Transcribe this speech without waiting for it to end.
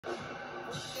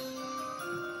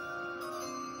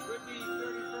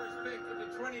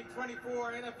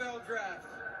2024 NFL Draft.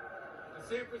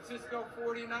 The San Francisco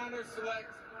 49ers select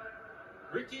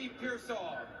Ricky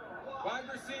Pearsall, wide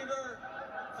receiver,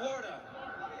 Florida.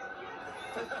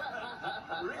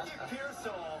 Ricky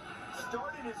Pearsall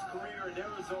started his career at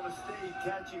Arizona State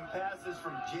catching passes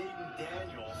from Jaden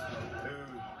Daniels, who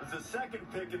was the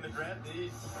second pick in the draft.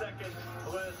 He's second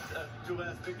to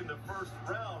last pick in the first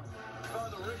round.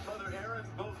 Father Rick, mother Aaron,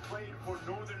 both played for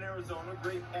Northern Arizona.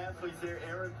 Great athletes there.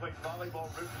 Aaron played volleyball.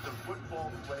 Rick was a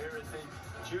football player as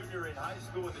a junior in high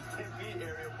school in the Tempe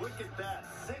area. Look at that.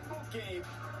 Single game,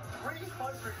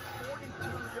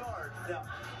 342 yards. Now,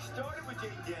 started with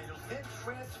Jaden Daniels, then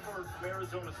transferred from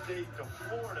Arizona State to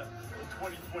Florida in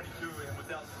 2022 and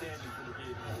was outstanding for the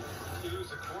Gators. You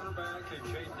lose a quarterback and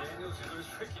Jaden Daniels, you lose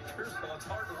Ricky Pearsall. It's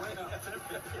hard to win.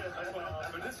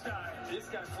 But this guy,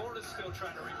 Florida's still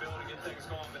trying to rebuild and get things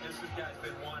going, but this guy's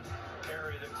been one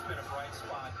area that's been a bright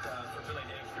spot for Billy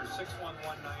Napier. 6'1",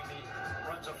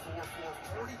 190, runs a 4.4,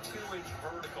 42-inch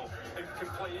vertical, and can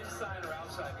play inside or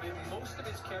outside. Maybe most of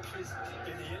his catches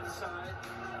in the inside,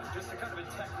 just a kind of a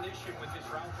technician with his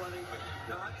route running, but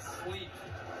do not sleep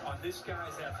on this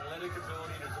guy's athletic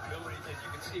ability and his ability, as you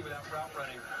can see without route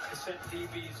running, to set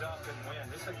DBs up and win.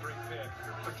 This is a great pick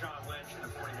for John Lynch and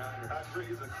the 49ers. I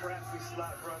agree. He's a crafty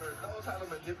slot runner. Knows how to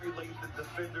manipulate the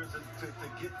defenders to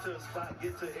get to a spot,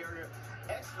 get to an area.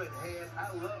 Excellent hand.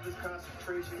 I love his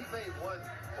concentration. He made one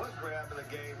grab in the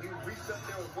game. He reached up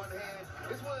there with one hand.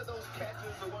 It's one of those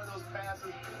catches or one of those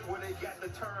passes where they got the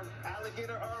term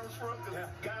alligator arms from, because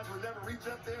guys would never reach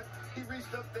up there. He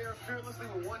reached up there fearlessly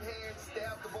with one hand,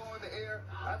 stabbed the ball in the air.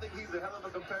 I think he's a hell of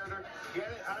a competitor.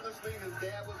 Honestly, his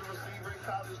dad was a receiver in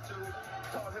college too.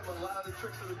 Taught him a lot of the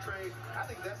tricks of the trade. I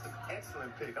think that's an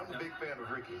excellent pick. I'm a big fan of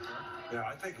Ricky. Yeah,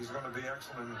 I think he's going to be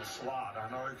excellent in the slot.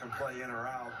 I know he can play in or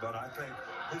out, but I think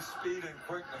his speed and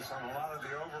quickness on a lot of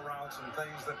the over routes and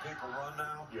things that people run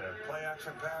now, play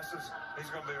action passes, he's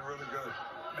going to be really good.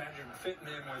 Imagine fitting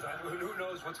in with, who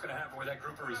knows what's going to happen with that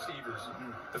group of receivers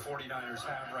the 49ers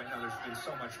have right now. There's been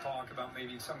so much talk about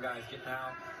maybe some guys getting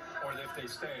out or if they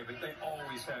stay, but they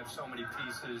always have so many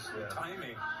pieces. The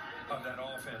timing of that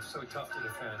offense, so tough to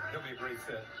defend. He'll be a great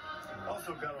fit.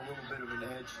 Also got a little bit of an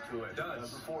edge to it.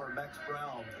 Does. Before Max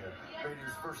Brown made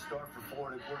his first start for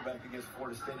Florida, quarterback against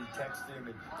Florida State, he texted him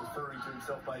and referring to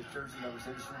himself by his jersey number.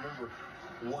 Said, just remember,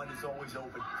 one is always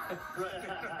open.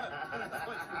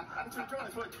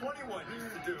 That's what 21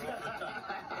 used to do all the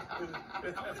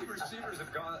time. How many receivers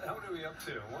have gone? How many are we up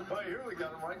to? Well, here we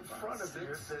got them right in front of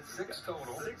you. Six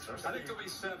total. Six I think there'll be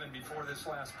 7 before this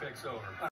last pick's over.